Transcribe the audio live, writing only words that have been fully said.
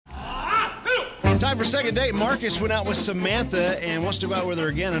Time for second date. Marcus went out with Samantha and wants to go out with her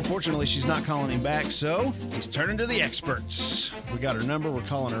again. Unfortunately, she's not calling him back, so he's turning to the experts. We got her number. We're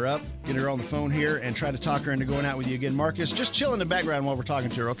calling her up. Get her on the phone here and try to talk her into going out with you again. Marcus, just chill in the background while we're talking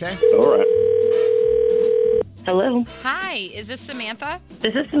to her, okay? All right. Hello, Hi, is this Samantha?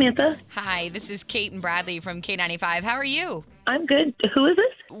 this is Samantha. Hi, this is Cait and Bradley from K95. How are you? I'm good. Who is this?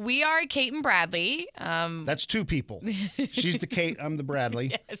 We are Cait and Bradley. That's two people. She's the Cait. I'm the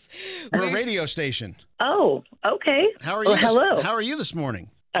Bradley. Yes. We're a radio station. Oh, okay. How are you? Well, hello. How are you this morning?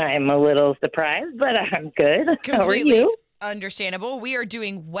 I'm a little surprised, but I'm good. How are Completely you? understandable. We are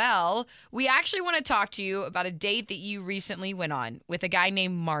doing well. We actually want to talk to you about a date that you recently went on with a guy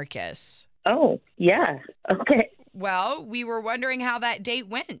named Marcus. Oh, yeah. Okay. Well, we were wondering how that date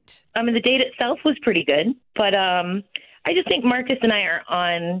went. I mean, the date itself was pretty good, but I just think Marcus and I are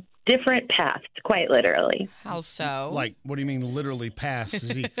on different paths, quite literally. How so? Like, what do you mean literally pass?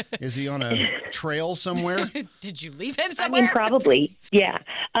 Is he on a trail somewhere? Did you leave him I somewhere? mean, probably, yeah.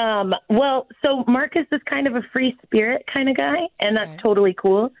 Well, so Marcus is kind of a free spirit kind of guy, and that's totally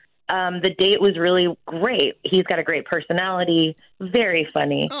cool. The date was really great. He's got a great personality, very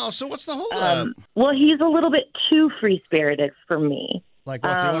funny. Oh, so what's the whole Well, he's a little bit too free-spirited for me. like,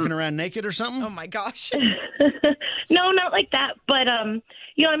 what's he walking around naked or something? Oh my gosh. No, not like that. But, I'm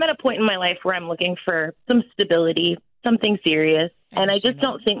at a point in my life where I'm looking for some stability, something serious. And I just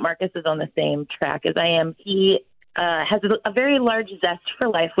don't think Marcus is on the same track as I am. He has a very large zest for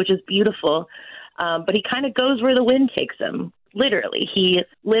life, which is beautiful. But he kind of goes where the wind takes him. Literally, he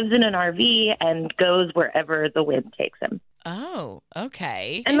lives in an RV and goes wherever the wind takes him. Oh,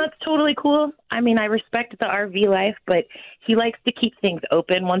 okay. And that's totally cool. I mean, I respect the RV life, but he likes to keep things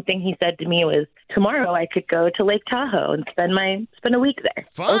open. One thing he said to me was, tomorrow I could go to Lake Tahoe and spend a week there.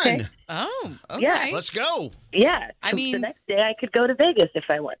 Fun. Okay. Oh, okay. Yeah. Let's go. Yeah. I mean- the next day I could go to Vegas if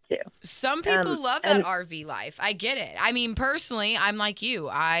I want to. Some people love that and- RV life. I get it. I mean, personally, I'm like you.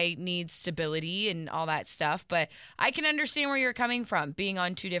 I need stability and all that stuff, but I can understand where you're coming from, being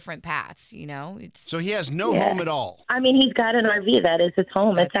on two different paths, you know? It's So he has no Yeah. home at all. I mean, he's got an RV. That is his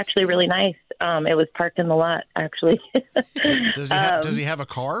home. It's That's- actually really nice. It was parked in the lot, actually. Does he have a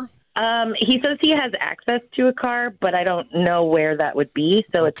car? He says he has access to a car, but I don't know where that would be.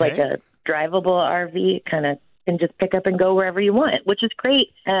 So it's like Okay. a drivable RV, kind of can just pick up and go wherever you want, which is great.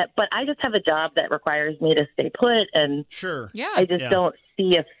 But I just have a job that requires me to stay put, and Sure. yeah. I just Yeah. don't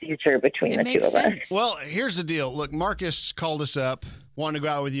see a future between It the two makes of us. sense. Well, here's the deal. Look, Marcus called us up, wanting to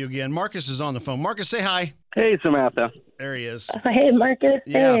go out with you again. Marcus is on the phone. Marcus, say hi. Hey, Samantha. There he is. Hey, Marcus.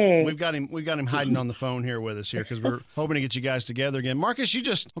 Yeah, Hey. we've got him hiding on the phone here with us here because we're hoping to get you guys together again. Marcus,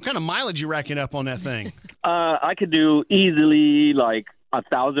 what kind of mileage you racking up on that thing? I could do easily like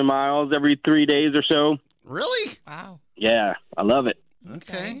 1,000 miles every 3 days or so. Really? Wow. Yeah, I love it.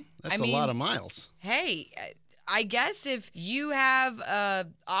 Okay. That's I a lot mean- of miles. Hey, I guess if you have a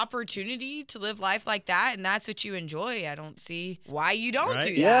opportunity to live life like that and that's what you enjoy, I don't see why you don't Right?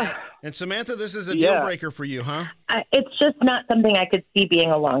 do Yeah. that. And Samantha, this is a Yeah. deal breaker for you, huh? It's just not something I could see being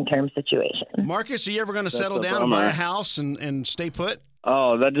a long-term situation. Marcus, are you ever going to settle a down and buy bummer. a house and stay put?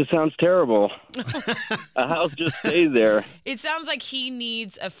 Oh, that just sounds terrible. A house just stays there. It sounds like he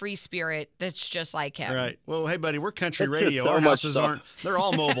needs a free spirit that's just like him. Right. Well, hey, buddy, we're country It's just radio. so Our much houses stuff. they're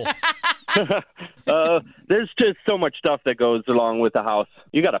all mobile. There's just so much stuff that goes along with the house.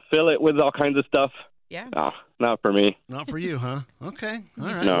 You got to fill it with all kinds of stuff. Yeah. Oh, not for me. Not for you, huh? Okay. All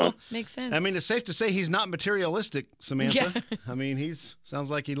right. No. Well, Makes sense. I mean, it's safe to say he's not materialistic, Samantha. Yeah. I mean,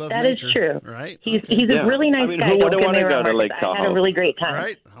 sounds like he loves That is nature. true. Right? He's Okay. he's Yeah. a really nice I mean, guy. who Don't wouldn't get wanna me go wrong, to Marcus. Lake I had Tahoe? a really great time.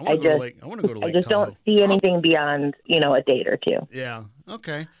 Right? I want to go to Lake. I want to go to I Lake just Tahoe. don't see anything beyond, a date or two. Yeah.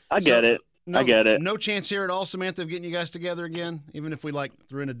 Okay. I get it. I get it. No chance here at all, Samantha, of getting you guys together again, even if we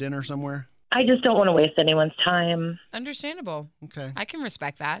threw in a dinner somewhere. I just don't want to waste anyone's time. Understandable. Okay. I can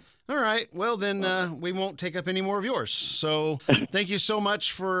respect that. All right. Well, then we won't take up any more of yours. So thank you so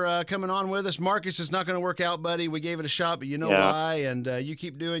much for coming on with us. Marcus, it's not going to work out, buddy. We gave it a shot, but you know Yeah. why. And you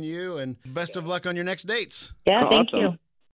keep doing you. And best of luck on your next dates. Yeah, thank Awesome. you.